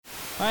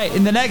All right,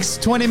 in the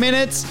next 20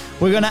 minutes,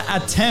 we're going to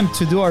attempt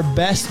to do our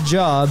best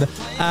job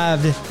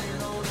of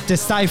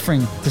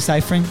deciphering.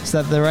 Deciphering? Is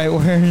that the right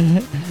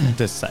word?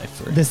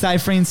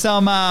 Deciphering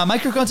some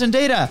micro-content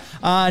data.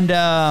 And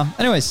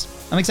anyways,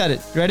 I'm excited.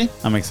 You ready?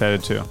 I'm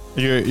excited too.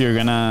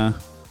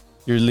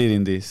 You're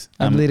leading this.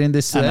 I'm leading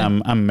this today.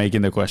 And I'm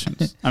making the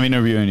questions. I'm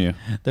interviewing you.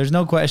 There's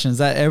no questions.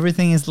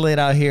 Everything is laid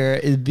out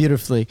here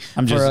beautifully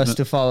for us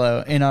to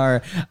follow in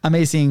our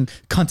amazing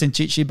content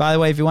cheat sheet. By the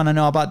way, if you want to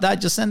know about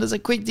that, just send us a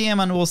quick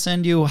DM and we'll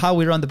send you how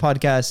we run the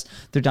podcast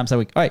 3 times a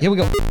week. All right, here we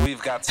go.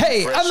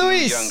 Hey, I'm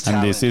Luis.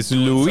 And this is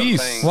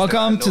Luis.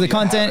 Welcome to the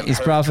Content is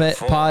Profit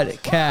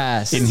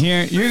podcast. In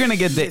here, you're going to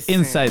get the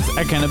insights,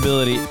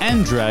 accountability,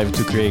 and drive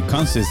to create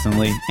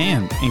consistently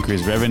and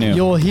increase revenue.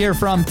 You'll hear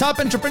from top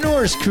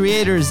entrepreneurs,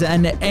 creators,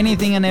 and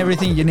anything and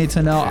everything you need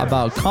to know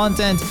about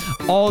content.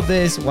 All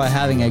this while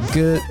having a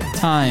good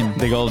time.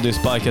 The goal of this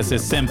podcast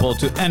is simple: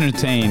 to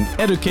entertain,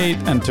 educate,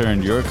 and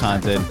turn your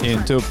content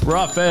into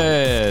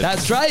profit.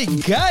 That's right,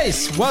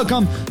 guys.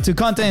 Welcome to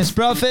Content is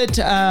Profit.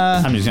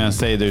 I'm just going to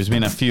say there's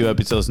been a few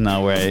episodes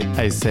now where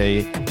I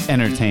say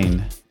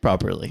entertain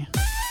properly.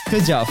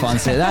 Good job,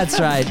 Fonzie. That's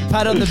right.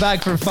 Pat on the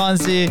back for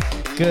Fonzie.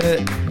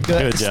 Good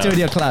job.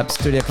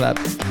 Studio clap.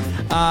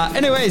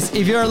 Anyways,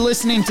 if you're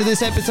listening to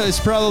this episode, it's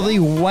probably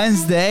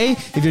Wednesday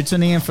if you're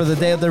tuning in for the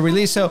day of the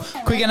release. So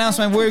quick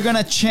announcement, we're going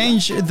to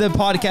change the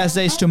podcast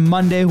days to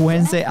Monday,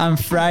 Wednesday,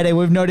 and Friday.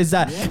 We've noticed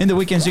that in the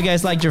weekends, you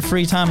guys like your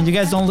free time and you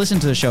guys don't listen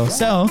to the show.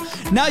 So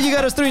now you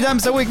got us 3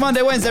 times a week,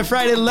 Monday, Wednesday,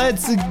 Friday.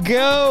 Let's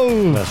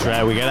go. That's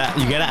right. You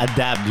gotta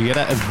adapt. You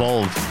gotta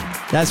evolve.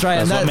 That's right.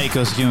 That's what makes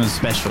us humans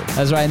special.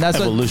 That's right. And that's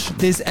evolution.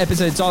 What this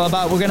episode is all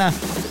about. We're going to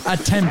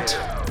attempt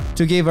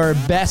to give our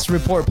best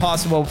report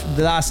possible for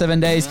the last 7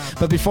 days.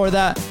 But before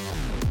that,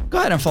 go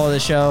ahead and follow the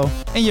show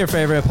in your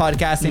favorite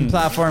podcasting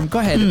platform. Go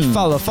ahead and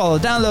follow,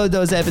 download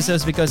those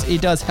episodes because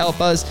it does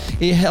help us.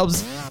 It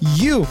helps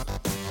you.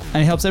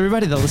 And it helps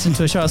everybody that listen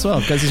to the show as well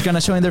because it's going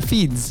to show in their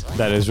feeds.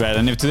 That is right.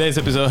 And if today's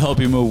episode helped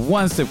you move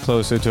one step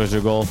closer towards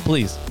your goal,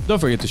 please don't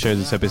forget to share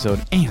this episode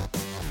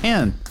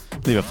and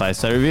leave a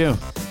 5-star review.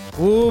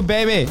 Ooh,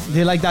 baby. Do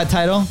you like that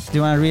title? Do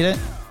you want to read it?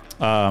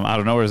 I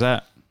don't know. Where's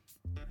that?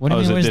 What do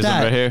you mean, where's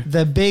that? Right here?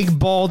 The big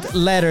bold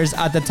letters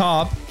at the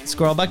top.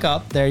 Scroll back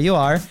up. There you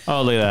are.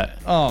 Oh, look at that.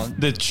 Oh.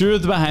 The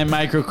truth behind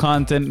micro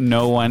content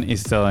no one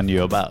is telling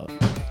you about.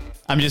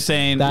 I'm just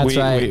saying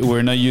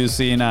we're not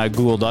using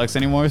Google Docs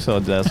anymore, so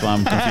that's why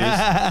I'm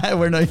confused.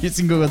 We're not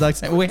using Google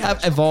Docs. We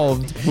have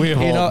evolved.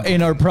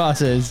 In our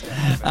process.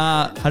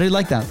 How do you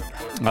like that?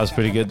 That was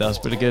pretty good.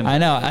 I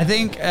know. I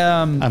think...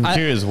 I'm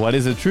curious. What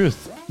is the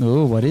truth?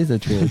 Ooh, what is the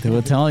truth?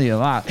 We'll tell you.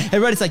 Wow.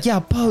 Everybody's like,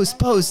 yeah, post,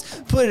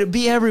 put it,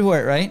 be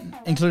everywhere, right?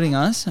 Including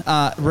us.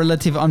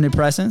 Relative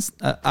omnipresence,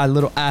 a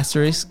little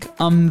asterisk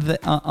on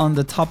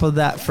the top of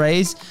that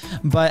phrase.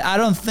 But I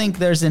don't think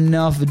there's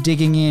enough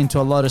digging into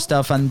a lot of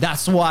stuff. And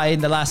that's why in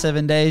the last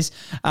 7 days,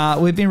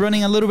 we've been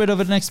running a little bit of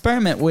an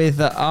experiment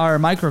with our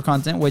micro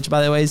content, which,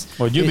 by the way, is...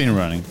 Well, you've been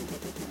running.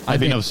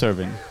 I've been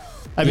observing.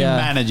 I've been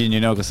managing,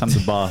 because I'm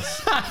the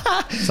boss.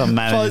 So I'm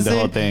managing the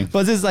whole thing.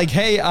 But it's like,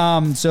 hey,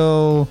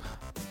 so...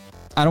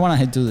 I don't want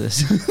to do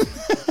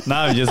this.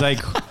 No, just like,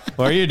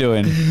 what are you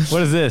doing?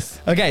 What is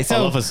this? Okay, so...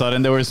 All of a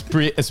sudden, there were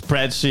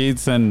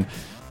spreadsheets and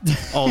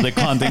all the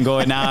content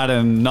going out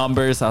and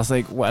numbers. I was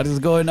like, what is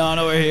going on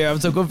over here?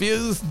 I'm so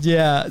confused.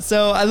 Yeah,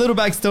 so a little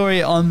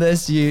backstory on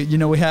this. You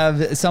know, we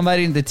have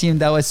somebody in the team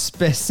that was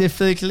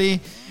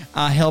specifically...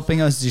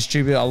 helping us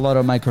distribute a lot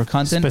of micro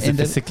content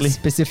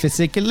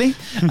specifically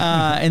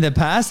in the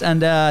past,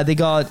 and they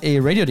got a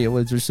radio deal,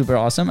 which was super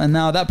awesome. And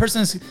now that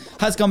person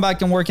has come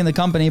back and work in the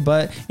company,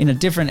 but in a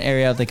different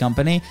area of the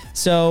company.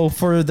 So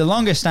for the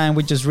longest time,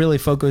 we just really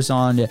focus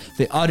on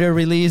the audio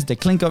release, the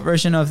clean up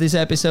version of these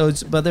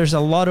episodes. But there's a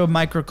lot of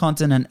micro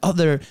content and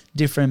other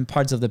different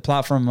parts of the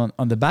platform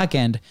on the back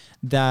end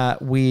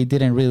that we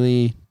didn't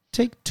really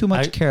take too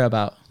much care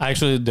about.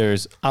 Actually,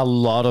 there's a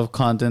lot of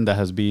content that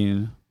has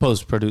been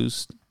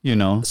post-produced,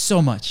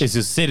 so much. It's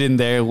just sitting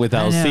there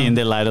without seeing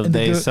the light of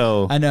day.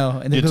 So I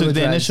know. You took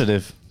the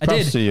initiative.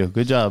 Props to you.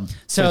 Good job.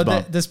 So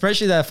the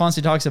spreadsheet that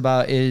Fonzie talks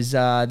about is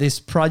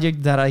this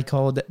project that I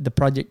called the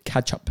Project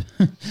Catch Up.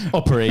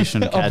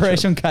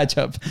 Operation Catch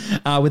Up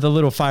with a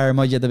little fire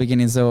emoji at the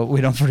beginning so we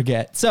don't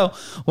forget. So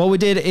what we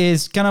did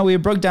is we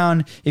broke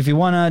down, if you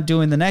want to do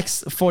in the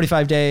next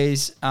 45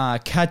 days,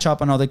 catch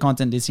up on all the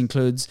content. This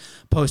includes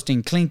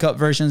posting clean cut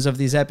versions of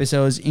these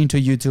episodes into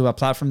YouTube, a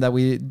platform that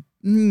we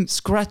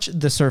scratch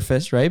the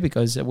surface, right?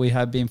 Because we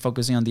have been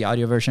focusing on the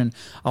audio version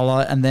a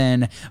lot, and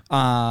then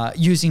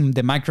using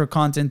the micro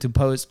content to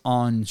post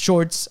on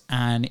Shorts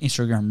and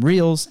Instagram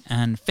Reels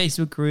and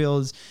Facebook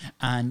Reels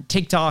and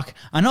TikTok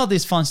and all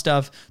this fun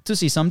stuff to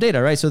see some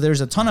data, right? So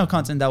there's a ton of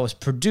content that was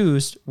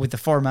produced with the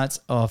formats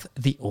of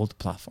the old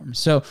platform.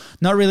 So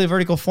not really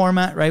vertical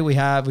format, right? We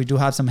do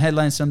have some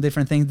headlines, some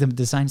different things. The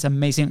design's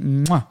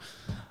amazing. Mwah.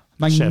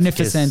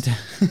 magnificent.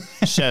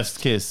 Chef's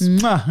kiss.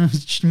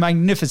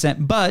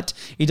 Magnificent, but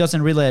it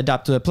doesn't really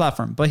adapt to the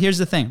platform. But here's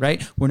the thing,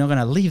 right? We're not going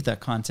to leave that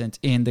content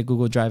in the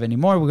Google Drive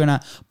anymore. We're going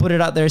to put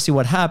it out there, see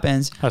what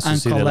happens. Has to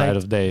see the light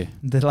of day.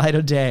 The light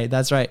of day,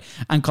 that's right.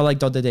 And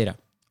collect all the data.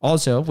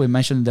 Also, we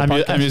mentioned the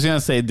podcast. I'm just going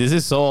to say, this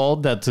is so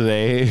old that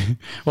today,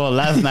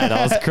 last night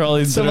I was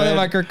scrolling some of the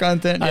micro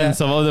content. And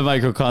some of the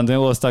micro content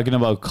was talking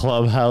about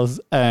Clubhouse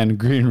and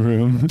Green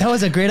Room. That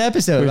was a great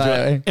episode, by the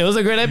way. It was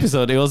a great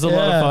episode. It was a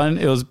lot of fun.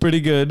 It was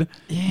pretty good.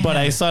 Yeah. But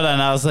I saw that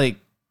and I was like,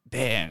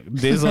 damn,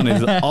 this one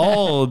is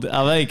old.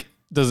 I'm like,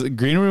 does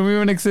Green Room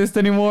even exist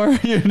anymore?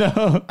 You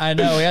know? I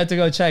know. We had to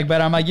go check.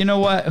 But I'm like, you know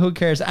what? Who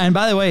cares? And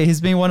by the way,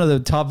 he's been one of the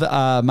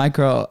top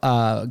micro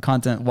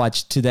content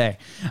watched today.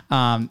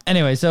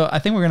 Anyway, so I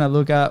think we're going to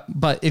look up.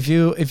 But if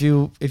you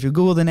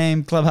Google the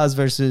name Clubhouse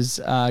versus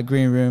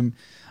Green Room,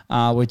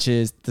 which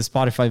is the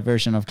Spotify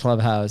version of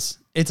Clubhouse,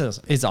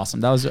 it's awesome.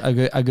 That was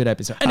a good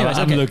episode. Anyways,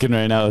 I'm looking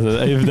right now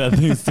if that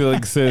thing still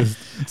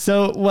exists.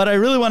 So what I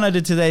really want to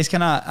do today is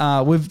kind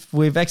of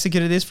we've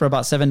executed this for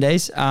about 7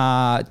 days. 2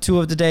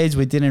 of the days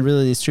we didn't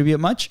really distribute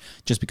much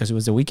just because it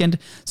was the weekend.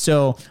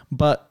 So,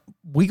 but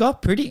we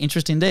got pretty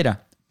interesting data.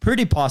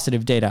 Pretty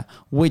positive data,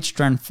 which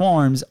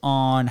transforms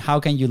on how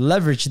can you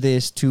leverage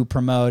this to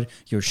promote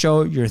your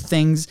show, your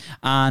things,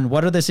 and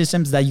what are the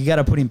systems that you got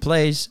to put in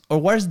place, or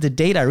where's the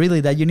data really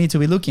that you need to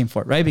be looking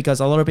for, right? Because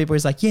a lot of people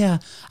is like, yeah,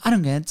 I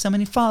don't get so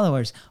many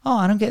followers. Oh,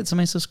 I don't get so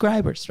many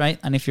subscribers, right?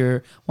 And if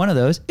you're one of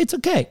those, it's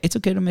okay. It's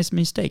okay to make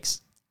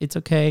mistakes. It's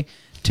okay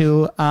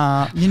to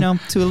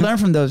to learn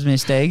from those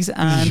mistakes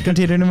and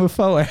continue to move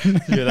forward.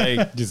 You're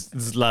like, just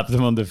slap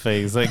them on the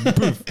face, like,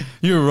 poof,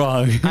 you're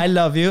wrong. I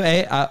love you.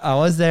 Hey, I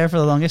was there for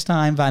the longest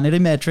time. Vanity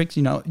metrics,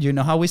 you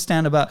know how we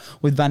stand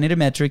with vanity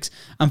metrics.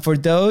 And for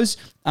those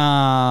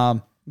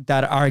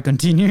that are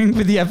continuing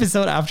with the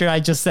episode after I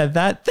just said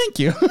that, thank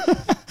you.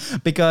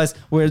 Because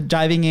we're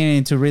diving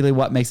into really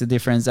what makes a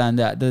difference and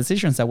the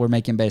decisions that we're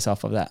making based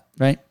off of that,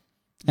 right?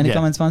 Any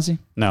comments, Fonzie?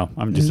 No,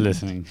 I'm just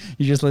listening.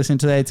 You just listened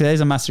today. Today's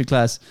a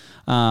masterclass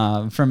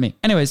from me.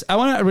 Anyways, I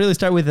want to really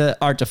start with the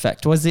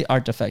artifact. What's the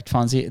artifact,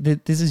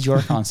 Fonzie? This is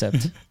your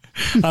concept.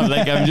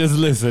 I'm just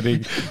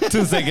listening.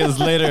 2 seconds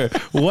later,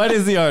 what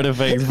is the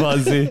artifact,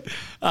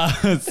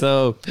 Fonzie?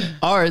 So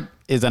ART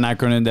is an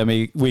acronym that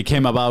we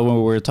came about when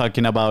we were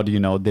talking about,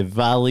 the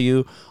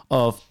value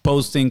of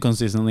posting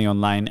consistently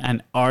online.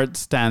 And ART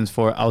stands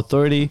for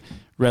authority,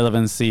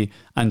 relevancy,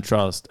 and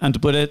trust. And to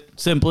put it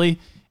simply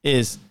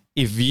is,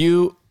 if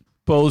you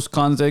post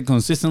content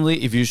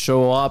consistently, if you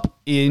show up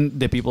in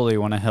the people that you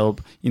want to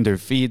help in their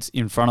feeds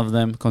in front of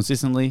them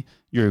consistently,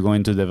 you're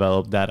going to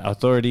develop that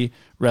authority,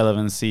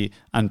 relevancy,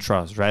 and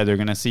trust, right? They're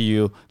going to see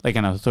you like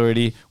an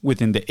authority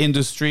within the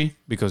industry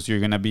because you're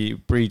going to be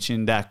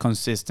preaching that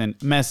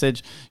consistent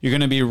message. You're going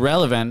to be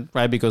relevant,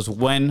 right? Because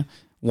when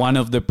one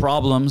of the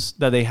problems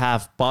that they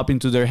have pop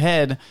into their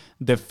head,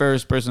 the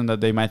first person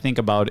that they might think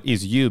about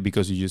is you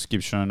because you just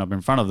keep showing up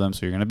in front of them.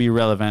 So you're going to be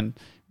relevant,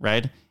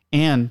 right?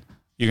 And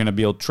you're going to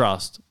build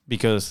trust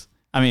because,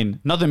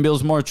 nothing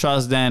builds more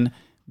trust than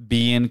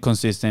being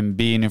consistent,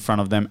 being in front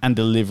of them, and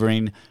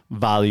delivering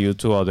value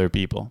to other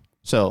people.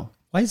 So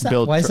why is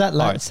that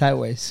light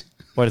sideways?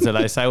 What is it,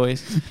 like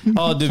sideways?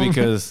 Oh, dude,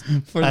 because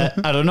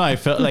I don't know. I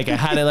felt like I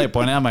had it like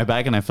pointing at my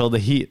back and I felt the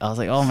heat. I was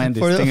like, oh man,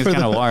 this thing is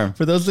kind of warm.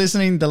 For those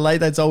listening, the light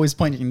that's always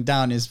pointing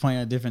down is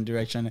pointing a different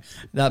direction.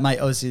 That my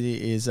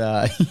OCD is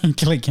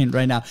clicking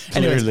right now.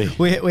 Clearly.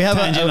 Anyways, we have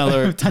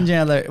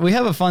tangent alert. We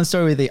have a fun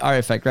story with the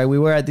artifact, right? We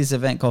were at this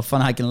event called Fun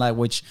Hacking Live,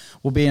 which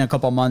will be in a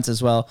couple of months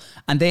as well.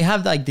 And they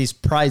have like this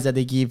prize that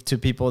they give to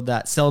people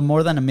that sell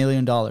more than $1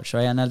 million, right?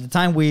 And at the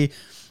time we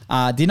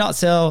did not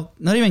sell,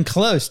 not even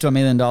close to $1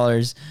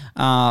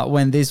 million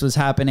when this was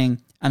happening.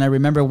 And I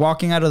remember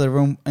walking out of the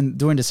room and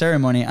during the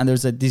ceremony, and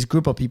there's this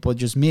group of people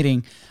just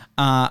meeting.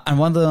 And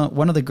one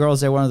of the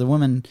girls there, one of the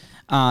women,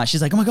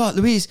 she's like, "Oh my God,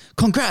 Luis,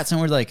 congrats!" And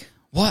we're like,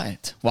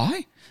 "What?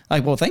 Why?"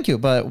 Like, well, thank you,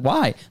 but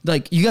why?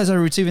 Like, you guys are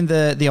receiving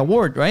the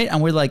award, right?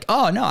 And we're like,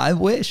 oh no, I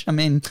wish.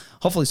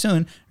 Hopefully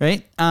soon,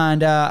 right?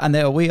 And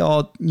then we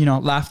all,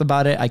 laughed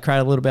about it. I cried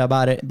a little bit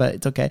about it, but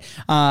it's okay.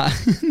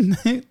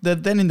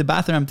 Then in the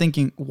bathroom, I'm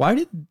thinking, what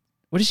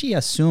did she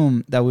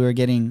assume that we were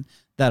getting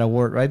that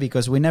award, right?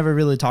 Because we never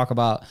really talk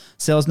about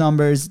sales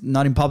numbers,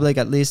 not in public,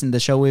 at least in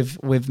the show.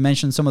 We've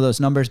mentioned some of those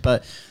numbers,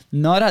 but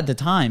not at the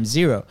time,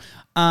 0.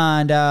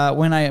 And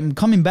when I am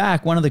coming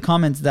back, one of the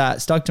comments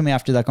that stuck to me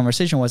after that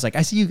conversation was like,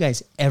 I see you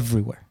guys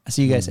everywhere.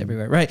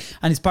 Right?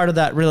 And it's part of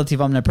that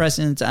relative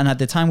omnipresence. And at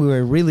the time, we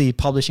were really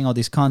publishing all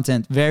this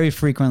content very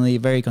frequently,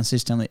 very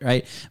consistently,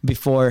 right?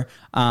 Before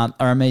our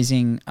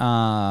amazing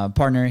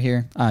partner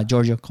here,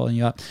 Giorgio, calling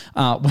you up,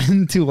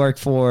 went to work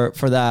for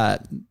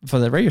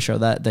the radio show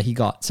that he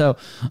got. So,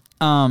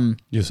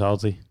 you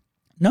salty?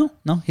 No,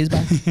 he's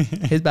back.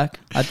 He's back.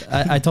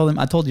 I told him,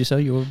 I told you so.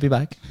 You will be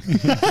back.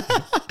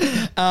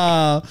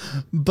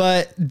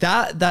 But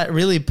that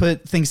really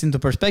put things into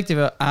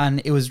perspective,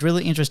 and it was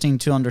really interesting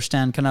to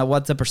understand kind of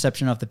what's the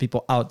perception of the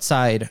people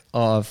outside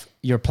of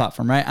your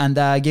platform, right? And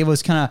that gave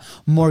us kind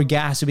of more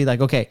gas to be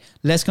like, okay,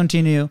 let's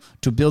continue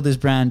to build this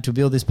brand, to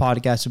build this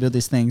podcast, to build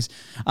these things,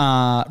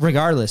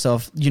 regardless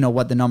of,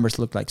 what the numbers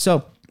look like.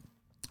 So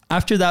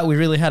after that, we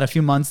really had a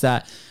few months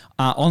that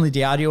only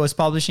the audio was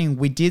publishing.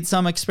 We did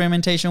some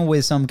experimentation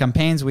with some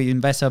campaigns. We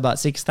invested about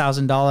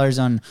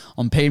 $6,000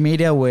 on paid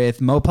media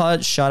with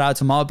Mopod. Shout out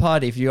to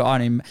Mopod if you are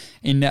in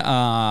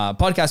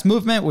podcast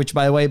movement, which,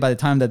 by the way, by the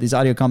time that this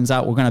audio comes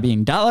out, we're going to be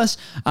in Dallas.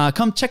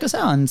 Come check us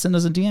out and send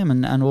us a DM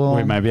and we'll...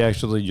 We might be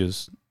actually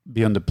just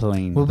be on the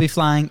plane. We'll be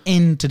flying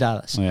into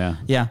Dallas. Yeah.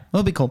 Yeah,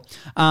 it'll be cool.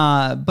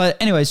 But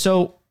anyway,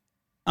 so...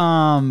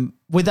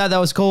 with that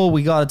was cool.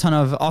 We got a ton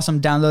of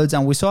awesome downloads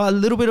and we saw a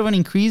little bit of an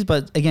increase,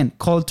 but again,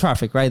 cold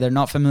traffic, right? They're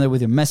not familiar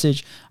with your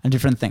message and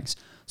different things.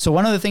 So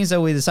one of the things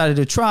that we decided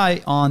to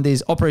try on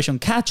this Operation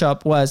Catch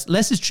Up was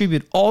let's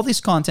distribute all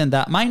this content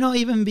that might not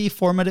even be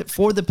formatted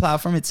for the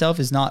platform itself,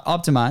 is not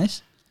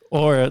optimized.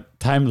 Or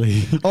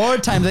timely.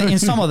 In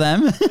some of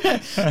them.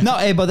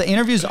 No, but the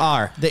interviews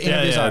are. The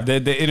interviews are.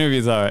 The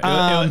interviews are.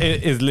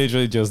 It's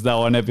literally just that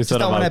one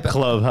episode about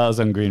Clubhouse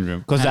and Green Room.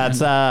 Because that's,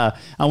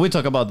 and we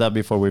talked about that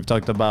before. We've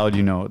talked about,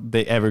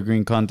 the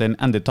evergreen content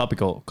and the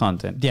topical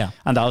content. Yeah.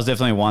 And that was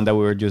definitely one that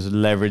we were just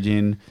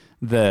leveraging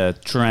the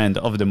trend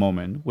of the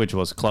moment, which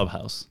was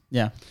Clubhouse.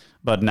 Yeah.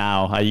 But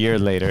now, a year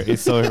later,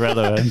 it's so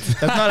irrelevant.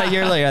 That's not a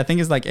year later. I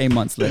think it's like 8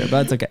 months later,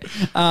 but it's okay.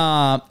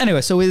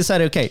 Anyway, so we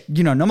decided, okay,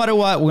 no matter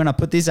what, we're going to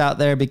put this out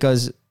there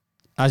because,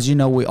 as you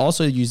know, we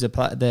also use the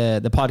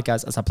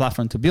podcast as a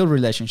platform to build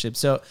relationships.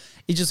 So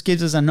it just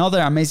gives us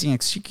another amazing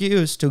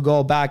excuse to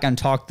go back and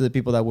talk to the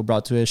people that we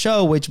brought to the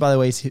show, which, by the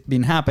way, has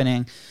been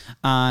happening.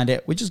 And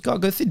we just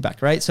got good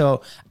feedback, right?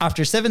 So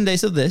after 7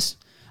 days of this,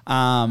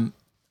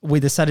 we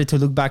decided to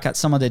look back at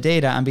some of the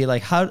data and be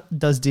like, how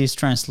does this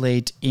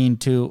translate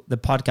into the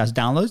podcast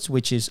downloads,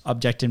 which is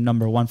objective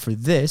number one for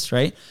this,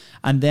 right?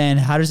 And then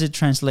how does it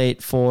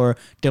translate for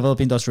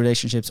developing those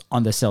relationships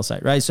on the sales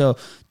side, right? So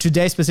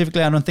today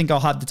specifically, I don't think I'll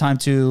have the time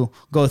to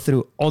go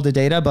through all the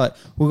data, but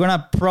we're going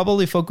to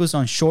probably focus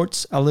on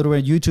shorts, a little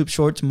bit YouTube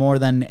shorts more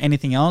than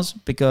anything else,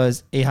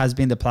 because it has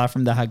been the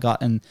platform that had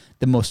gotten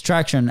the most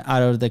traction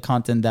out of the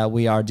content that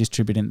we are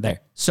distributing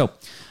there. So,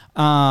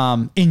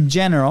 in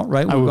general,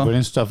 right? Are we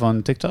putting stuff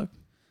on TikTok?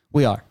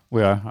 We are.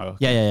 We are? Oh,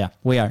 okay. Yeah.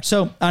 We are.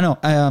 So I know,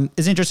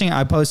 it's interesting.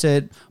 I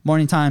posted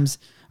morning times,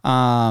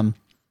 nighttime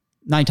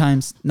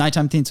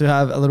seems to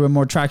have a little bit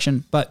more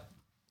traction, but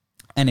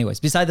anyways,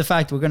 beside the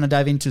fact, we're going to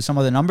dive into some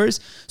of the numbers.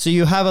 So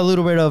you have a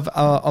little bit of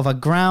a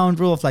ground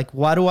rule of like,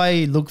 what do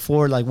I look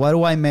for? Like, what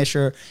do I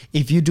measure?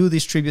 If you do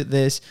distribute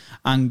this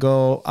and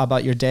go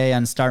about your day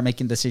and start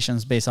making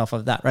decisions based off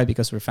of that, right?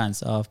 Because we're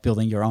fans of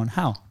building your own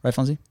how, right,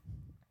 Fonzie?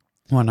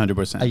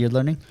 100%. Are you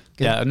learning?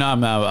 Good. Yeah, no,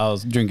 I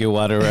was drinking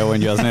water right when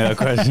you asked me that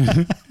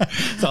question.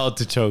 It's all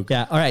to choke.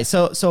 Yeah. All right.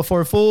 So for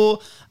a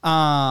full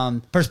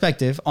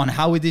perspective on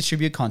how we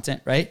distribute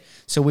content, right?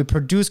 So we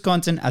produce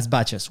content as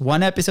batches.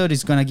 One episode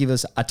is going to give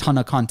us a ton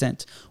of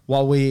content.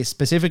 What we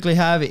specifically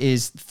have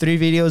is 3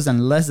 videos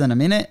and less than a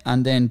minute,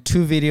 and then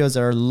 2 videos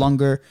that are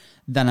longer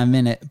than a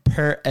minute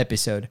per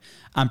episode.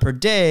 And per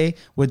day,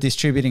 we're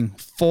distributing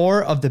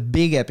 4 of the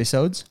big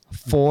episodes,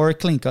 4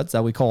 clean cuts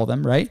that we call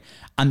them, right?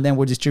 And then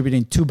we're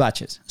distributing 2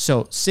 batches.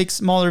 So 6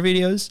 smaller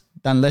videos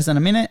than less than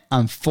a minute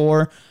and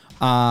 4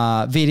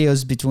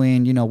 videos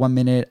between, 1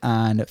 minute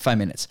and 5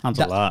 minutes. That's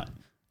a lot.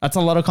 That's a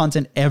lot of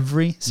content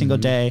every single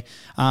day.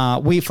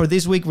 For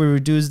this week, we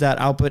reduced that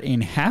output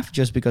in half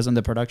just because on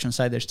the production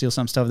side, there's still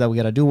some stuff that we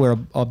got to do. We're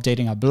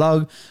updating a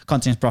blog,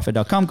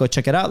 contentsprofit.com. Go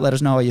check it out. Let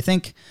us know what you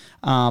think.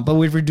 But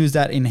we've reduced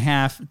that in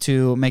half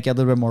to make it a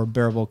little bit more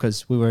bearable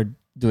because we were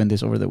doing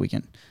this over the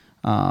weekend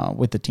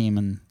with the team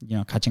and,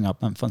 catching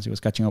up. And Fonzie was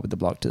catching up with the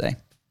blog today.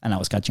 And I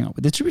was catching up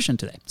with distribution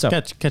today. So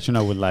catching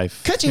up with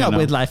life. Catching up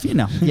with life,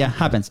 yeah,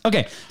 happens.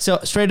 Okay, so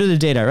straight to the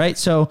data, right?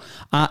 So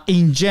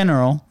in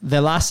general, the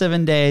last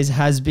 7 days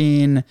has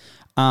been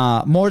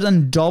more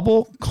than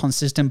double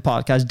consistent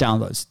podcast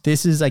downloads.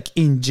 This is like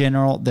in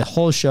general, the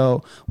whole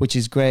show, which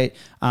is great.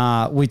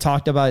 We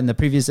talked about in the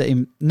previous,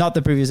 not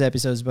the previous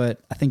episodes, but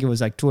I think it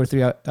was like 2 or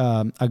 3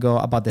 ago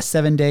about the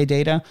 7-day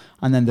data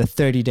and then the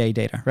 30-day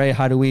data, right?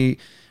 How do we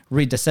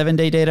read the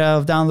 7-day data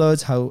of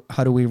downloads?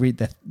 How do we read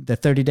the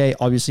 30-day?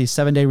 Obviously,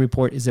 7-day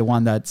report is the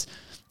one that's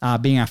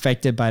being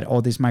affected by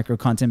all this micro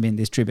content being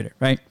distributed,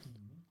 right?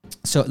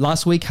 So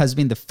last week has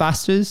been the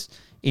fastest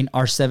in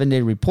our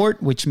 7-day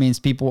report, which means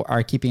people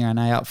are keeping an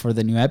eye out for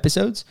the new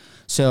episodes.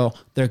 So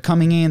they're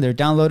coming in, they're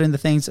downloading the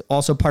things.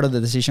 Also part of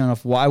the decision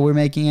of why we're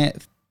making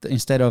it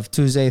instead of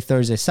Tuesday,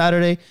 Thursday,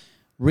 Saturday,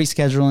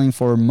 rescheduling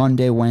for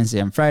Monday, Wednesday,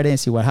 and Friday and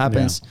see what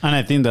happens. Yeah. And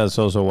I think that's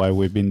also why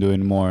we've been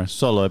doing more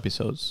solo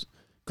episodes.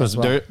 Because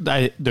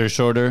they're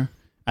shorter.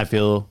 I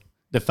feel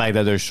the fact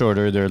that they're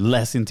shorter, they're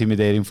less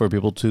intimidating for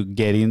people to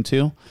get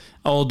into.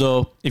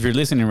 Although, if you're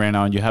listening right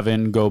now and you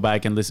haven't go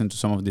back and listen to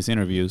some of these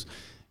interviews,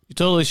 You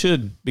totally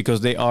should,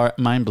 because they are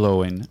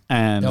mind-blowing.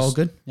 And They're all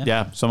good?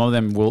 Yeah, some of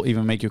them will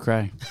even make you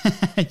cry.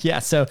 Yeah,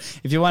 so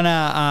if you want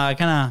to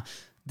kind of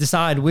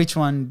decide which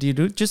one do you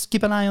do, just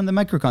keep an eye on the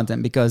micro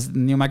content, because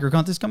new micro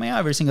content is coming out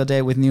every single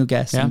day with new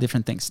guests and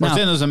different things. Or Now,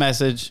 send us a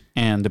message,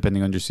 and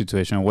depending on your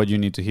situation, what you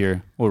need to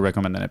hear, we'll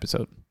recommend an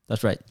episode.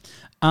 that's right.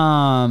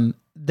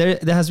 There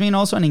has been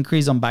also an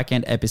increase on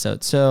back-end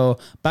episodes. So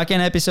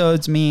back-end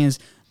episodes means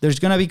there's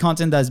going to be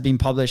content that's been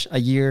published a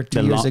year,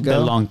 2 years ago.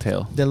 The long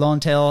tail. The long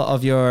tail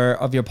of your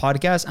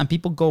podcast, and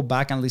people go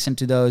back and listen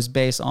to those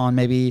based on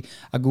maybe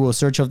a Google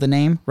search of the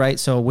name, right?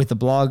 So with the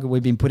blog,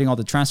 we've been putting all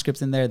the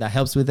transcripts in there. That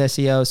helps with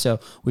SEO. So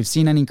we've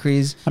seen an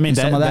increase. I mean, in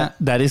some of that.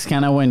 That is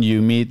kind of when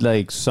you meet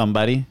like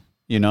somebody,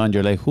 you know, and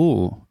you're like,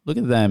 "Ooh, look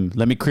at them.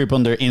 Let me creep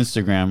on their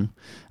Instagram."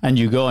 And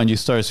you go and you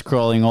start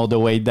scrolling all the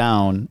way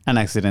down and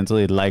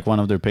accidentally like one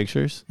of their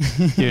pictures.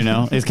 You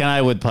know, it's kind of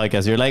like with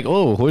podcasts. You're like,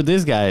 "Oh, who are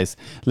these guys?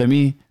 Let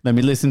me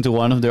listen to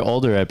one of their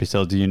older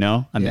episodes." You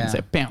know, and then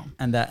say, "Bam."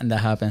 And that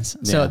happens.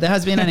 So there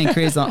has been an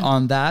increase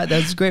on that.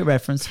 That's great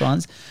reference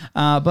funds.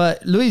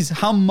 But Luis,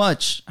 how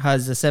much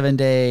has the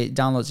 7-day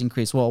downloads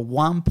increased? Well,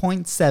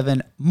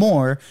 1.7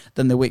 more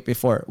than the week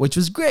before, which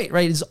was great,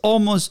 right? It's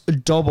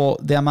almost double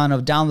the amount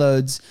of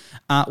downloads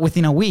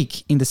within a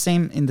week in the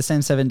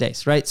same 7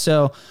 days, right?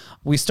 So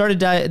we started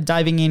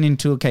diving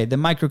into, okay, the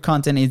micro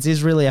content, is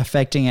this really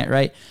affecting it,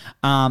 right?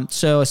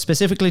 So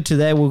specifically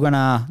today, we're going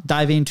to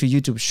dive into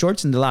YouTube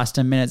Shorts in the last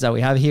 10 minutes that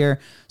we have here.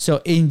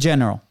 So in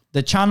general,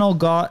 the channel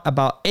got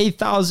about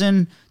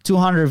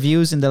 8,200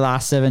 views in the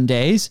last 7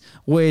 days,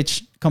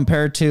 which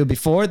compared to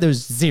before,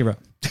 there's zero.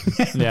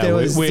 Yeah, there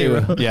was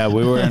zero.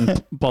 We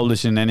weren't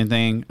publishing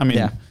anything. I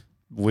mean,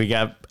 we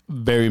got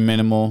very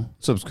minimal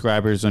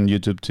subscribers on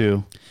YouTube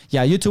too.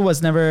 Yeah, YouTube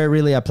was never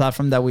really a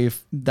platform that we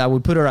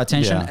put our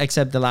attention,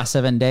 except the last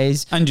 7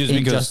 days, and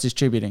just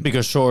distributing.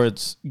 Because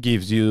Shorts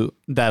gives you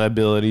that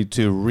ability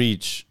to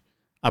reach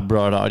a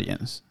broad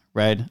audience,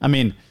 right? I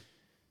mean,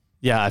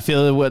 yeah, I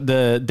feel what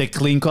the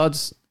clean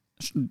cuts,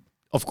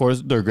 of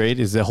course, they're great.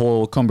 It's the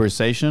whole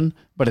conversation,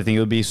 but I think it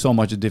would be so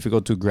much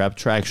difficult to grab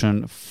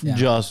traction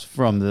just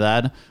from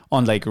that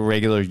on like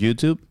regular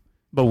YouTube.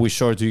 But with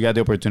Shorts, you got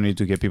the opportunity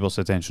to get people's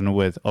attention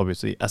with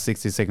obviously a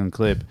 60-second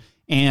clip.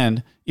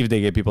 And if they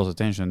get people's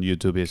attention,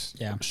 YouTube is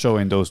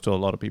showing those to a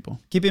lot of people.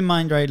 Keep in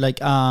mind, right, like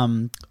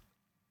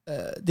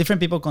different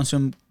people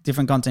consume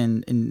different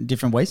content in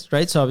different ways,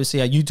 right? So obviously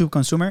a YouTube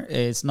consumer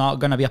is not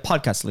going to be a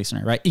podcast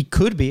listener, right? It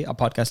could be a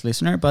podcast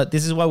listener, but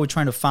this is what we're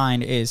trying to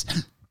find is...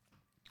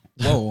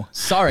 Whoa,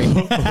 sorry.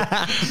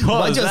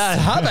 What just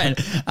happened?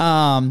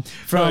 From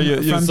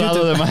YouTube.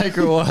 The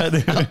micro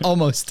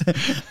almost.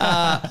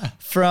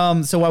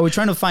 So what we're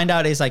trying to find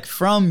out is like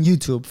from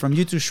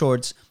YouTube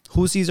Shorts,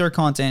 who sees our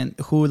content,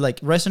 who like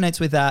resonates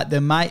with that. There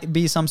might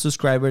be some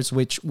subscribers,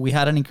 which we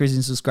had an increase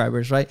in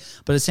subscribers, right?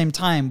 But at the same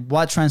time,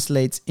 what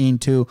translates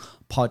into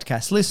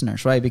podcast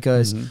listeners, right?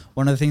 Because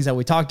one of the things that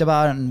we talked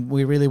about and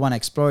we really want to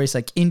explore is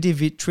like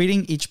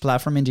treating each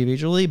platform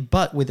individually,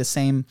 but with the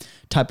same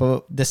type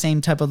of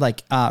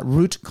like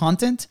root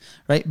content,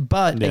 right?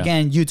 But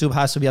again, YouTube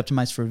has to be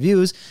optimized for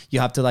views. You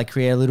have to like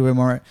create a little bit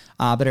more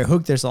better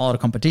hook. There's a lot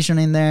of competition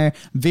in there.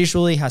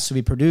 Visually has to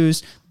be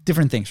produced.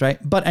 Different things, right?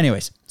 But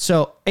anyways,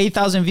 so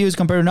 8,000 views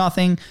compared to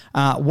nothing.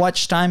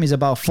 Watch time is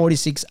about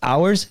 46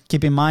 hours.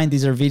 Keep in mind,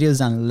 these are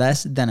videos on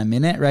less than a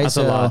minute, right? That's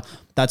a lot.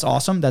 That's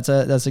awesome. That's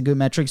a good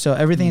metric. So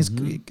everything is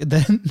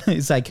then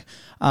it's like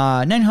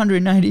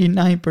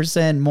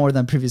 999% more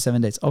than previous 7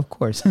 days, of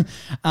course.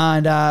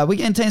 And we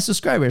get 10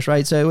 subscribers,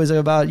 right? So it was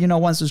about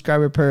 1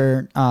 subscriber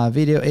per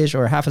video ish,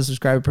 or half a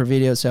subscriber per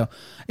video. So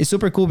it's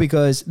super cool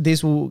because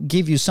this will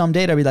give you some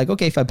data. Be like,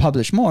 okay, if I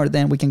publish more,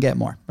 then we can get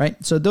more, right?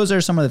 So those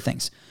are some of the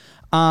things.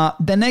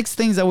 The next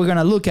things that we're going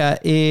to look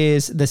at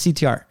is the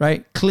CTR,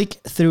 right?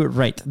 Click-through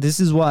rate.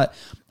 This is what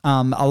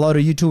a lot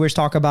of YouTubers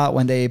talk about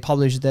when they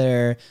publish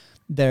their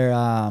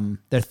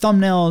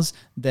thumbnails,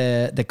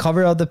 the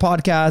cover of the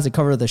podcast, the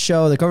cover of the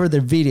show, the cover of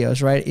their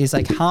videos, right? It's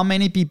like how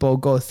many people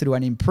go through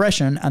an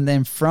impression, and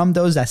then from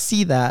those that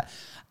see that,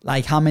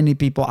 like how many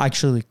people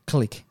actually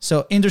click.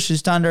 So industry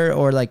standard,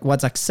 or like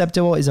what's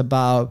acceptable, is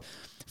about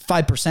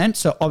 5%.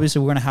 So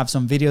obviously we're going to have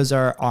some videos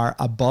that are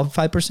above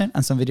 5%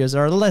 and some videos that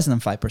are less than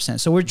 5%.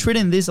 So we're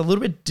treating this a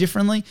little bit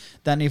differently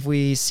than if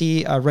we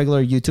see a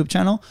regular YouTube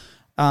channel.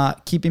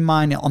 Keep in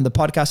mind, on the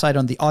podcast side,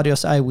 on the audio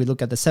side, we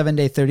look at the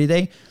 7-day,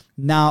 30-day.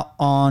 Now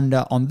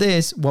on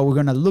this, what we're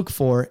going to look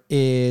for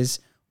is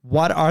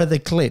what are the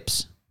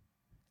clips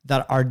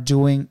that are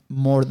doing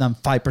more than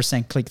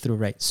 5% click-through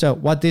rate. So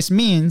what this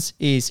means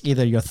is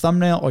either your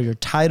thumbnail or your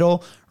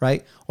title,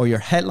 right? Or your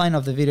headline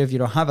of the video, if you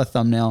don't have a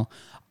thumbnail,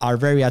 are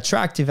very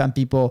attractive and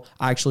people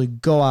actually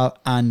go out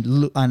and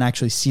look and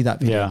actually see that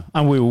video. Yeah.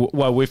 And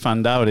what we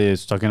found out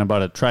is, talking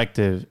about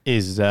attractive,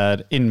 is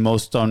that in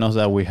most thumbnails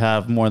that we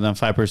have more than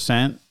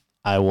 5%,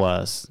 I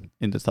was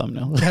in the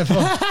thumbnail.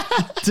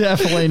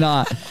 Definitely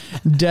not.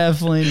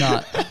 Definitely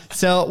not.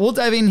 So we'll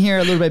dive in here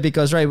a little bit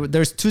because, right,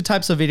 there's two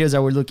types of videos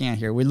that we're looking at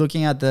here. We're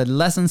looking at the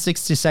less than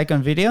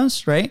 60-second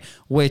videos, right,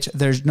 which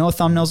there's no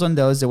thumbnails on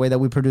those, the way that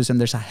we produce them,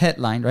 there's a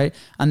headline, right?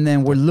 And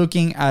then we're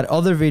looking at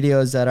other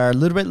videos that are a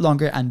little bit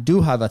longer and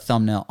do have a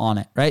thumbnail on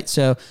it, right?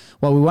 So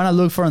what we want to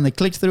look for in the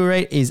click-through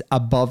rate is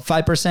above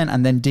 5%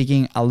 and then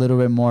digging a little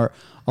bit more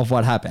of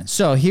what happens.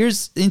 So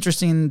here's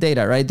interesting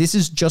data, right? This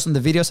is just on the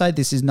video side.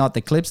 This is not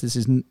the clips.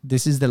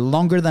 This is the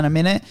longer than a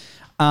minute.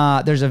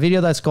 There's a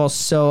video that's called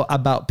 "So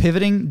About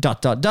Pivoting," ...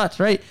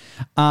 right?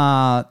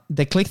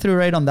 The click-through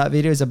rate on that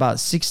video is about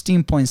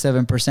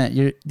 16.7%.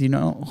 Do you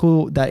know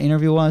who that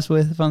interview was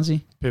with,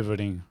 Fonzie?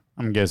 Pivoting.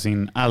 I'm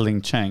guessing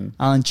Alan Cheng.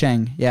 Alan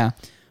Cheng, yeah.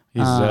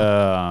 He's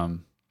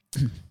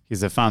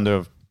the founder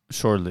of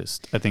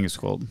Shortlist, I think it's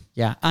called.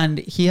 Yeah, and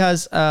he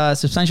has a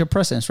substantial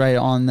presence, right,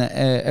 on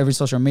every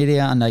social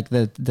media and like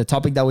the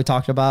topic that we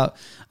talked about.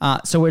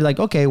 So we're like,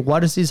 okay,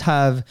 why does this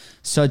have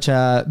such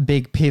a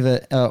big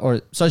pivot or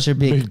such a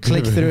big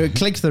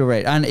click-through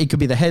rate? And it could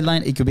be the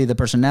headline, it could be the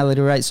personality,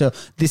 right? So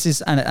this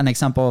is an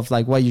example of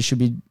like what you should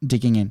be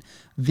digging in.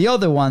 The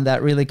other one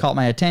that really caught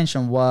my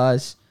attention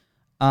was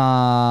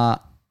how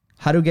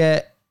to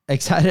get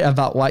excited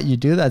about what you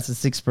do. That's a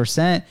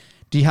 6%.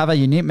 Do you have a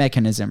unique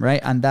mechanism, right?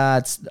 And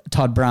that's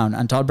Todd Brown.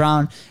 And Todd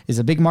Brown is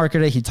a big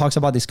marketer. He talks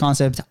about this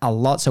concept a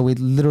lot. So we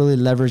literally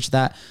leverage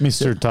that.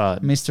 Mr.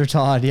 Todd. Mr.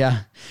 Todd,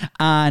 yeah.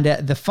 And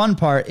the fun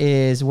part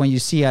is when you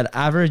see an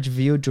average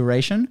view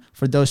duration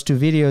for those two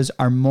videos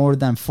are more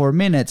than 4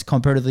 minutes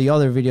compared to the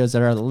other videos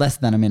that are less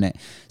than a minute.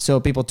 So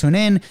people tune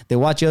in, they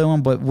watch the other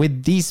one, but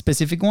with these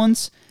specific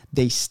ones,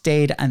 they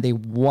stayed and they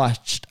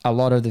watched a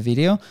lot of the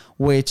video,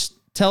 which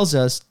tells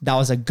us that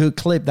was a good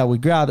clip that we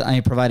grabbed and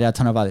it provided a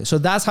ton of value. So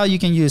that's how you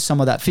can use some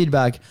of that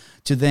feedback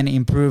to then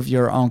improve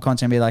your own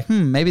content. Be like,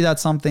 maybe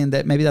that's something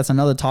maybe that's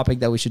another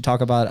topic that we should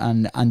talk about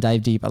and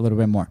dive deep a little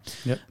bit more.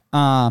 Yep.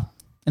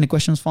 Any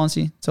questions,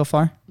 Fonzie, so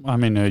far? I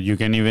mean, you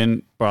can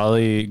even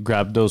probably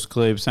grab those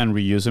clips and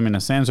reuse them in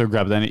a sense, or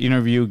grab that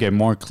interview, get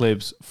more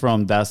clips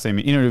from that same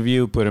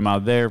interview, put them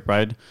out there,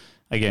 right?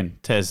 Again,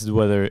 test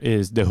whether it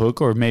is the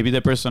hook or maybe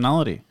the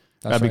personality.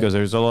 That's right. Because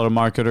there's a lot of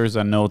marketers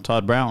that know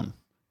Todd Brown.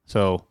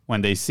 So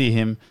when they see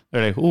him,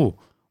 they're like, ooh,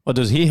 what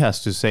does he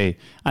has to say?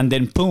 And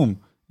then boom,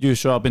 you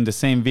show up in the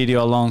same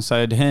video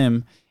alongside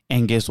him.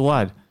 And guess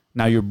what?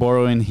 Now you're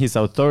borrowing his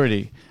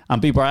authority. And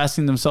people are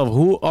asking themselves,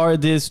 who are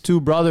these two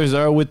brothers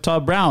that are with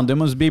Todd Brown? They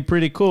must be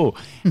pretty cool.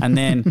 And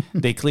then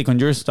they click on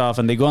your stuff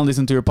and they go and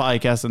listen to your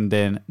podcast, and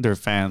then they're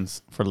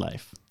fans for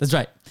life. That's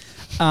right.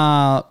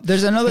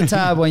 There's another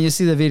tab when you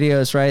see the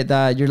videos, right,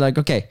 that you're like,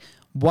 okay,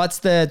 what's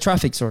the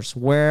traffic source?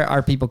 Where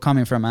are people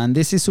coming from? And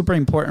this is super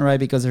important, right?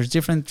 Because there's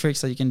different tricks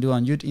that you can do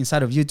on YouTube,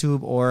 inside of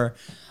YouTube or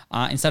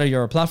inside of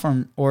your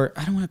platform, or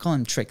I don't want to call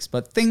them tricks,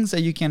 but things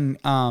that you can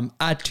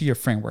add to your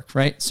framework,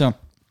 right? So,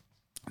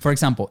 for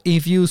example,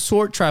 if you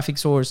sort traffic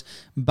source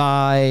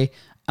by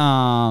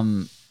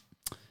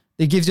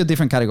it gives you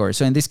different categories.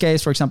 So in this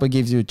case, for example, it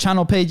gives you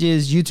channel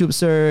pages, YouTube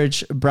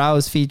search,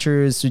 browse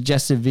features,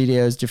 suggested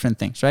videos, different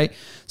things, right?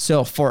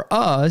 So for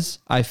us,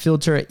 I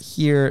filter it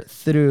here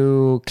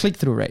through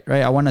click-through rate,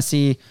 right? I want to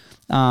see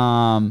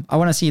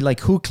like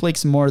who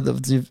clicks more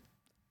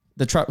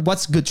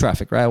what's good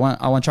traffic, right?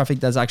 I want traffic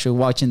that's actually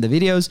watching the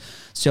videos.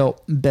 So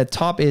the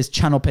top is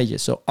channel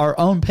pages. So our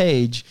own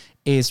page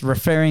is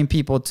referring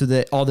people to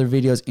the other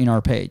videos in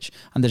our page.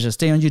 And there's a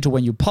stay on YouTube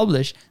when you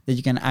publish that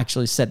you can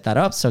actually set that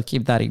up. So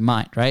keep that in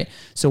mind, right?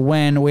 So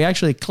when we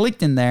actually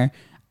clicked in there,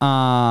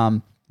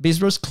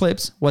 Bizbros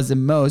Clips was the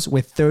most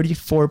with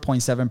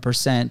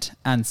 34.7%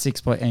 and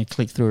 6.8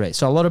 click-through rate.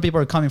 So a lot of people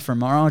are coming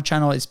from our own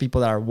channel. It's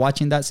people that are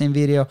watching that same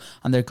video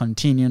and they're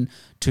continuing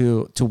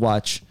to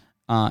watch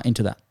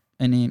into that.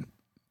 Any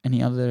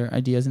other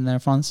ideas in there,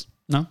 Franz?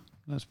 No.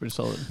 That's pretty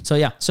solid. So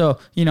yeah,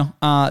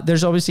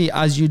 there's obviously,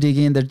 as you dig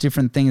in, there's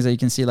different things that you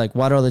can see, like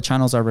what other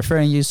channels are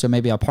referring you. So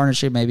maybe a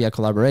partnership, maybe a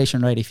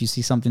collaboration, right? If you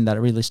see something that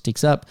really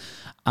sticks up,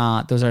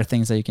 those are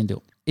things that you can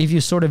do. If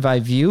you sort it by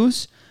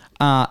views,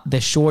 the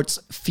shorts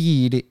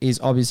feed is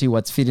obviously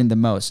what's feeding the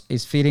most.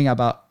 It's feeding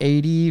about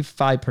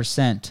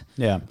 85%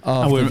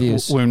 of the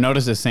views. We've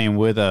noticed the same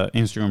with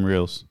Instagram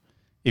Reels.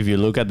 If you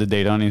look at the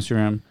data on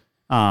Instagram,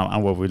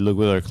 and what we look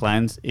with our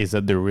clients is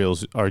that the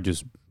Reels are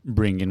just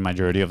bringing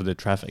majority of the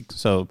traffic.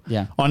 So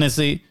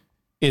honestly,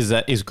 is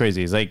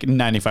crazy. It's like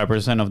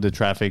 95% of the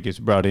traffic is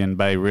brought in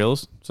by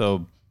Reels.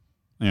 So,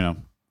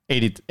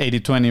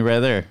 80-20 right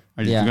there.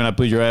 Are you going to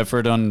put your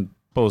effort on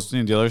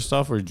posting the other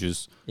stuff, or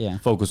just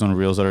focus on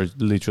Reels that are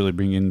literally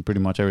bringing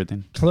pretty much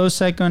everything? Close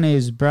second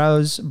is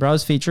browse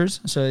features.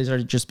 So these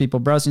are just people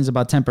browsing, is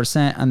about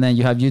 10%. And then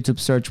you have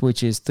YouTube search,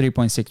 which is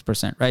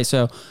 3.6%, right?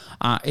 So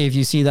if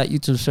you see that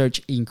YouTube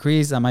search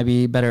increase, that might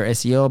be better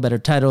SEO, better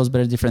titles,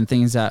 better different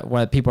things that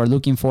what people are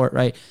looking for,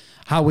 right?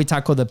 How we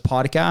tackle the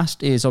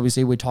podcast is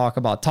obviously we talk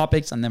about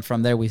topics, and then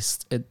from there we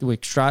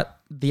extract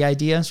the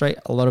ideas, right?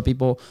 A lot of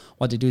people,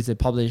 what they do is they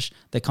publish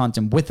the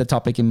content with the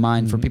topic in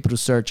mind for people to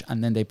search,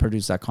 and then they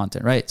produce that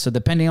content, right? So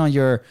depending on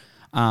your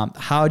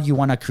how do you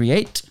want to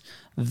create,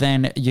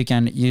 then you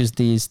can use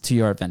these to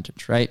your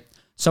advantage, right?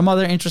 Some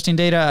other interesting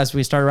data as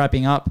we start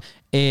wrapping up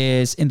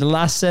is in the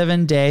last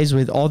 7 days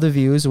with all the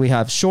views, we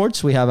have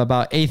shorts, we have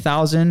about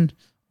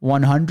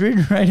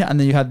 8,100, right? And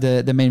then you have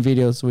the main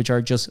videos, which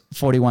are just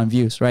 41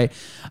 views, right?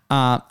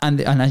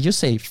 And I just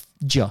say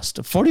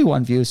just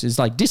 41 views is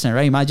like decent,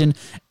 right? Imagine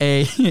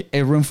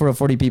a room full of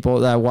 40 people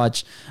that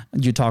watch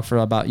you talk for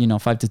about,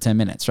 5 to 10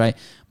 minutes, right?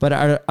 But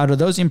out of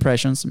those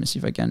impressions, let me see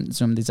if I can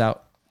zoom this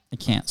out. I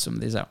can't zoom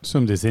this out.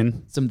 Zoom this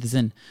in.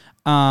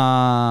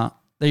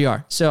 There you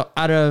are. So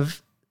out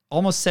of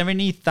almost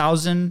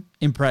 70,000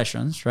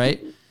 impressions, right?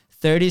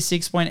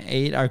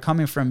 36.8 are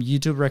coming from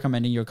YouTube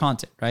recommending your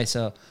content, right?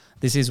 So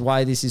this is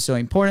why this is so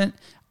important.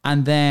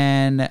 And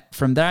then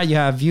from there, you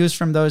have views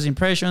from those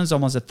impressions,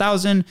 almost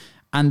 1,000.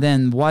 And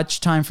then watch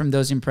time from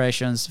those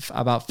impressions,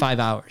 about 5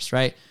 hours,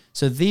 right?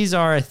 So these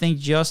are, I think,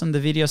 just on the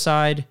video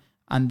side.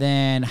 And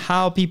then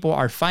how people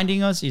are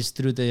finding us is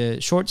through the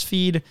shorts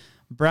feed,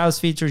 browse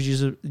features,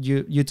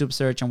 YouTube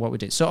search, and what we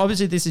did. So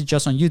obviously this is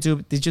just on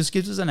YouTube. This just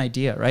gives us an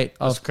idea, right?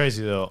 That's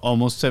crazy though.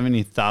 Almost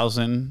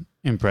 70,000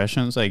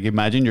 impressions. Like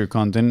imagine your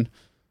content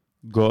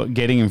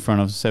getting in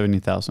front of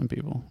 70,000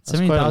 people.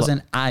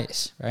 70,000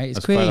 eyes, right? It's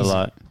That's crazy. quite a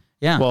lot.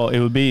 Yeah. Well,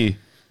 it would be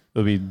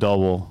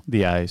double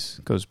the eyes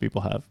because people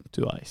have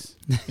 2 eyes,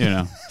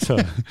 So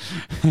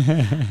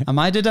am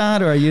I the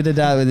dad or are you the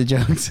dad with the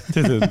jokes?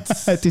 I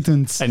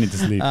need to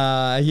sleep.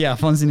 Yeah,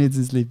 Fonzie needs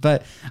to sleep.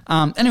 But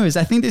anyways,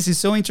 I think this is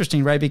so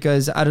interesting, right?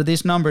 Because out of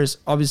these numbers,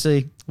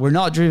 obviously, we're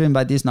not driven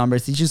by these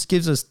numbers. It just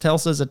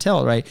tells us a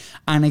tale, right?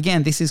 And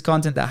again, this is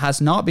content that has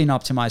not been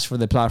optimized for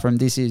the platform.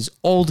 This is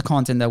old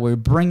content that we're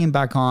bringing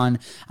back on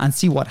and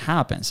see what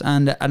happens.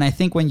 And I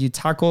think when you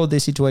tackle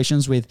these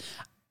situations with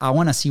I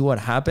want to see what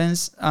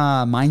happens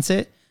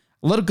mindset,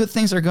 a lot of good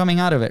things are coming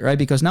out of it, right?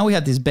 Because now we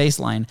have this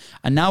baseline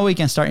and now we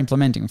can start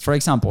implementing. For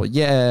example,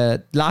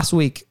 last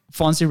week,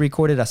 Fonzie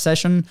recorded a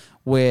session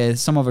with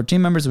some of our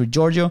team members, with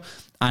Giorgio,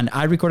 and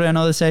I recorded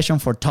another session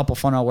for top of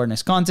funnel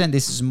awareness content.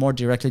 This is more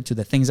directly to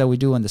the things that we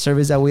do and the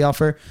service that we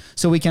offer.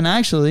 So we can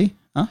actually...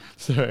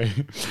 Sorry,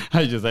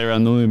 I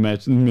randomly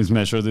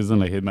mismeasured this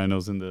and I hit my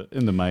nose in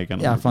the mic.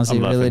 And Fonzie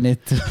really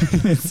need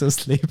to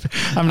sleep.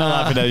 I'm not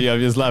laughing at you. I'm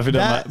just laughing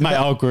at my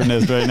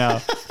awkwardness right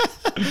now.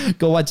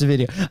 Go watch the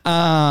video.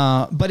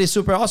 But it's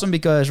super awesome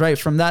because right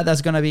from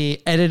that's going to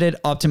be edited,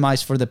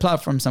 optimized for the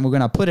platforms, and we're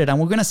going to put it and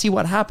we're going to see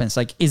what happens.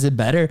 Like, is it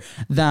better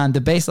than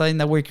the baseline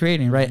that we're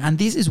creating, right? And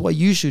this is what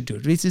you should do.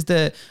 This is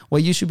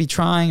what you should be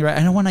trying, right?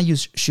 I don't want to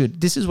use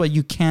should. This is what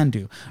you can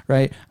do,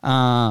 right?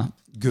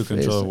 Good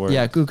control work.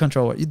 Yeah, good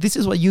control work. This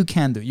is what you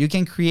can do. You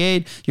can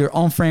create your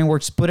own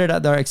frameworks, put it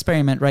at our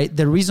experiment, right?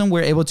 The reason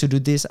we're able to do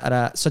this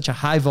at such a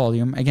high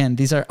volume, again,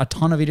 these are a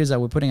ton of videos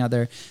that we're putting out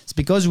there. It's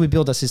because we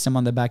build a system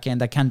on the back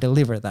end that can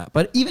deliver that.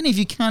 But even if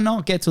you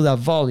cannot get to that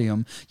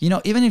volume,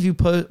 even if you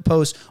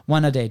post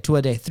 1 a day, 2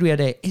 a day, 3 a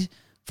day,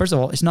 first of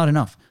all, it's not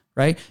enough.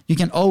 Right? You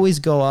can always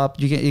go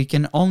up. You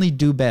can only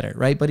do better,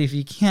 right? But if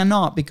you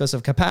cannot because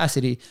of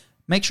capacity,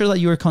 make sure that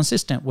you are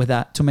consistent with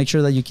that to make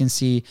sure that you can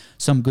see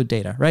some good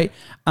data, right?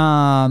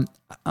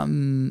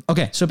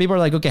 Okay, so people are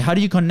like, okay, how do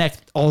you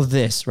connect all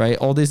this, right?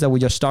 All this that we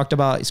just talked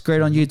about is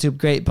great on YouTube,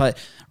 great, but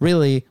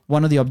really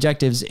one of the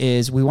objectives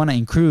is we want to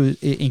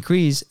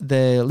increase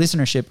the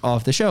listenership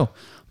of the show.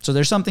 So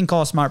there's something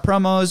called Smart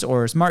Promos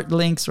or Smart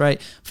Links,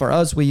 right? For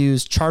us, we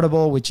use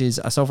Chartable, which is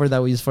a software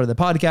that we use for the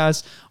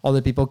podcast.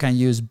 Other people can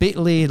use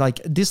Bitly, like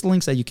these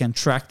links that you can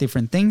track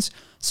different things.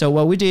 So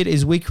what we did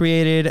is we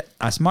created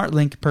a smart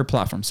link per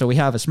platform. So we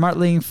have a smart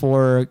link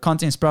for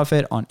Contents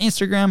Profit on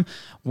Instagram,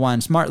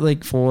 one smart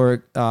link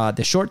for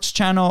the Shorts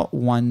channel,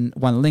 one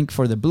link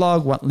for the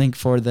blog, one link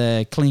for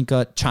the Clean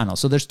Cut channel.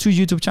 So there's 2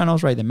 YouTube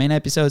channels, right? The main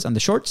episodes and the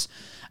shorts.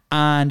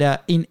 And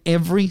in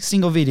every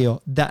single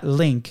video, that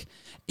link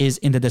is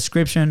in the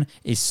description,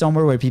 is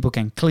somewhere where people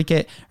can click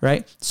it,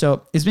 right?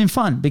 So it's been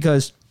fun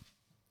because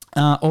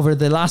over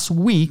the last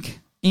week,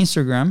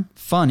 Instagram,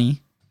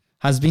 funny,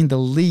 has been the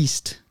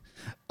least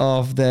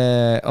of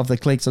the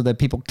clicks of the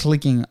people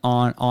clicking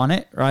on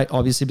it, right?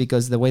 Obviously,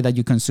 because the way that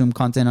you consume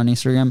content on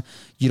Instagram,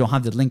 you don't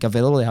have the link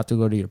available. They have to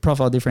go to your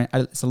profile different.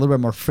 It's a little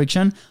bit more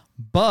friction,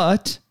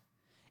 but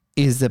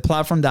is the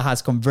platform that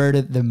has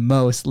converted the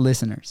most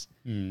listeners.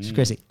 It's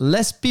crazy.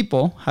 Less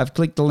people have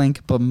clicked the link,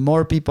 but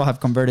more people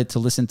have converted to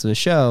listen to the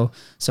show.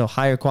 So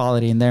higher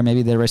quality in there.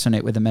 Maybe they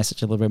resonate with the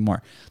message a little bit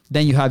more.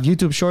 Then you have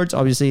YouTube Shorts.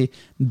 Obviously,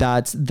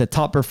 that's the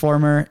top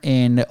performer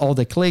in all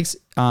the clicks,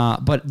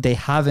 but they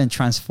haven't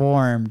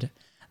transformed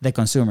the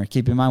consumer.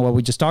 Keep in mind what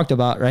we just talked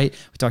about, right?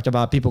 We talked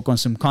about people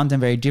consume content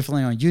very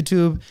differently on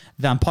YouTube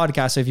than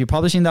podcasts. So if you're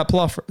publishing that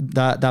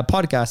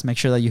podcast, make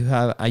sure that you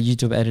have a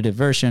YouTube edited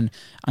version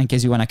in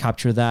case you want to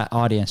capture that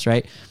audience,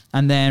 right?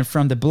 And then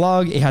from the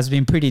blog, it has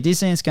been pretty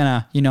decent. It's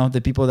kind of, the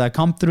people that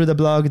come through the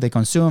blog, they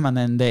consume and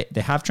then they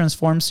have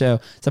transformed. So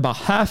it's about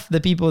half the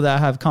people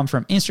that have come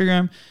from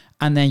Instagram.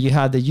 And then you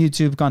have the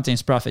YouTube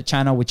Contents Profit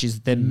channel, which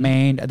is the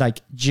main, like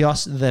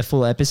just the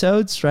full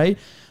episodes, right?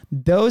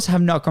 Those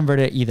have not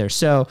converted either.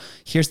 So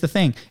here's the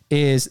thing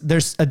is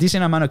there's a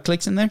decent amount of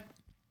clicks in there,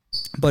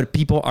 but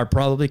people are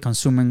probably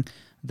consuming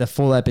the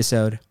full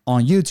episode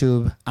on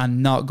YouTube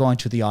and not going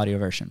to the audio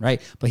version, right?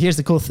 But here's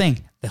the cool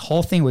thing. The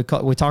whole thing, we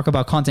talk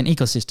about content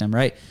ecosystem,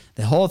 right?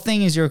 The whole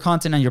thing is your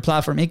content and your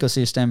platform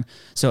ecosystem.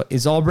 So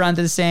it's all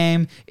branded the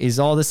same, it's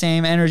all the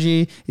same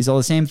energy, it's all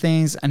the same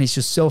things. And it's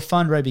just so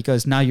fun, right?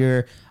 Because now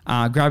you're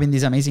grabbing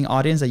this amazing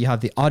audience that you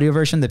have the audio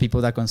version, the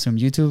people that consume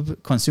it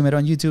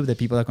on YouTube, the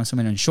people that consume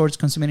it on Shorts,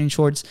 consume it in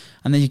Shorts.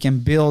 And then you can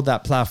build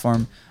that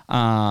platform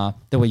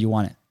the way you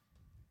want it.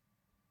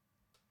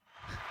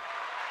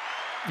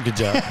 Good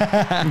job.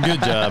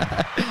 Good job.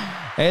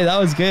 Hey, that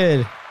was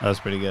good. That was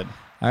pretty good.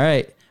 All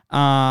right.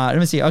 Let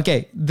me see.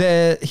 Okay.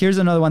 Here's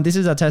another one. This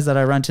is a test that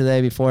I ran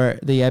today before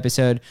the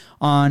episode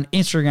on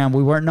Instagram.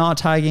 We were not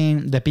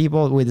tagging the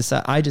people.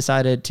 I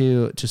decided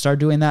to start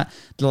doing that.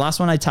 The last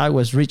one I tagged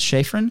was Rich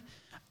Schafran.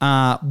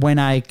 When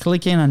I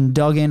click in and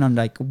dug in on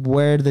like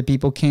where the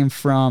people came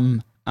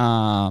from,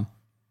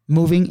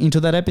 moving into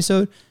that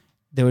episode,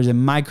 there was a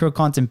micro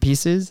content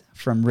pieces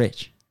from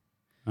Rich.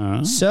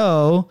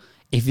 So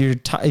if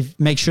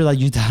make sure that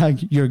you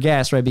tag your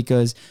guests, right?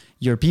 Because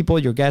your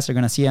guests are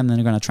going to see it and then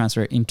they're going to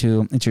transfer it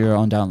into your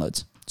own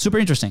downloads. Super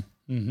interesting.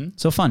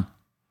 So fun.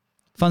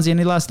 Fonzie,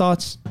 any last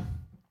thoughts?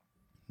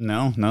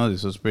 No,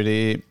 this was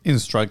pretty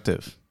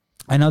instructive.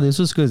 I know this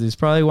was good. It's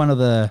probably one of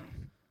the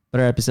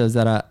better episodes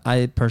that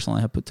I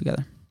personally have put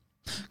together.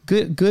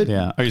 Good.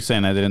 Yeah. Are you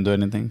saying I didn't do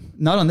anything?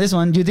 Not on this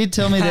one. You did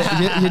tell me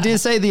that you did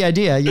say the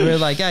idea. You were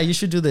like, yeah, you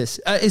should do this.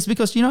 It's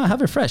because, I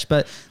have it fresh,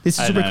 but this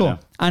is super cool.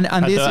 And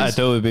I thought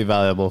it would be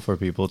valuable for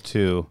people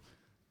to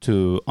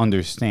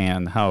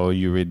understand how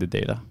you read the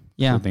data.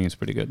 Yeah. So I think it's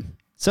pretty good.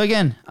 So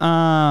again,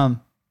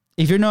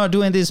 if you're not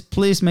doing this,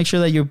 please make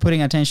sure that you're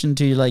putting attention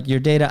to like your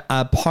data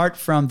apart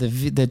from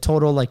the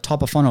total like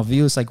top of funnel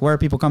views, like where are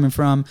people coming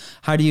from?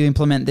 How do you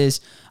implement this?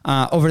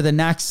 Over the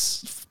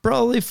next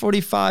probably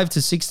 45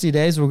 to 60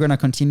 days, we're going to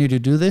continue to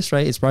do this,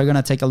 right? It's probably going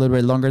to take a little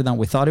bit longer than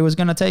we thought it was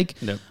going to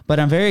take. Yep. But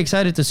I'm very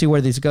excited to see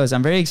where this goes.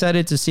 I'm very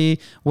excited to see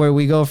where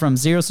we go from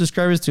 0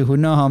 subscribers to who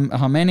knows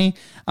how many.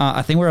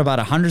 I think we're about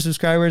 100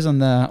 subscribers on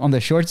the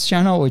Shorts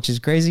channel, which is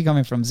crazy,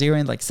 coming from 0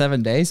 in like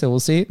 7 days. So we'll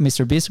see.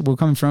 Mr. Beast will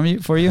come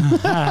for you.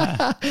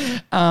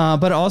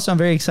 But also I'm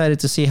very excited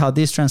to see how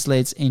this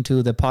translates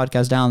into the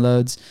podcast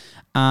downloads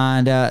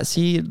and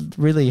see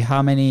really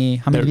how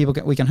many people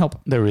we can help.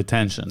 The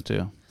retention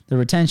too. The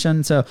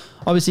retention. So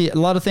obviously a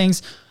lot of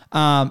things.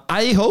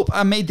 I hope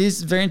I made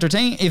this very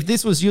entertaining. If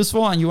this was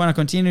useful and you want to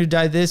continue to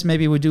dive this,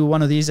 maybe we do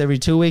one of these every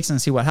 2 weeks and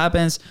see what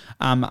happens.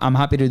 I'm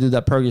happy to do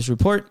that progress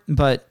report.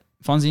 But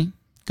Fonzie,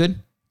 good?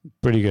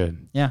 Pretty good.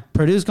 Yeah.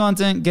 Produce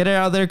content, get it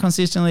out there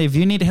consistently. If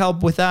you need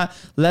help with that,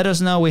 let us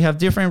know. We have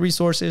different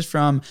resources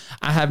from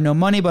I have no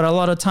money, but a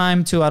lot of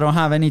time to I don't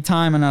have any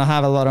time and I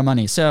have a lot of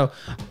money. So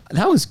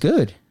that was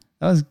good.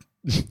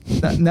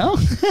 No?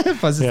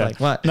 Fuzz is like,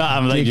 what? No,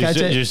 I'm like,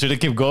 you should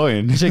keep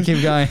going. You should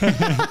keep going.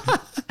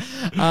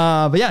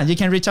 But yeah, you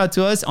can reach out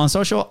to us on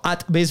social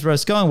at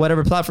BizBrosCo, on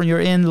whatever platform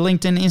you're in,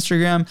 LinkedIn,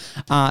 Instagram,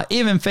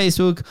 even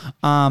Facebook,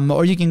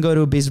 or you can go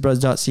to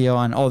bizbros.co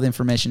and all the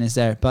information is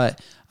there. But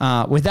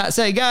with that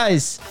said,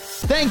 guys,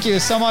 thank you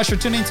so much for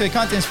tuning into the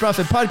Content's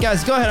Profit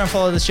podcast. Go ahead and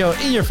follow the show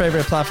in your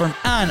favorite platform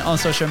and on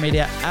social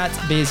media at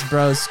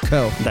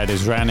BizBrosCo. That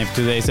is Ran. If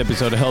today's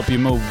episode helped you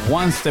move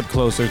one step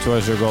closer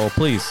towards your goal,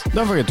 please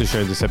don't forget to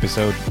share this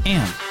episode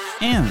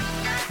and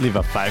leave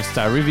a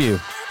 5-star review.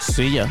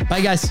 See ya.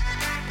 Bye, guys.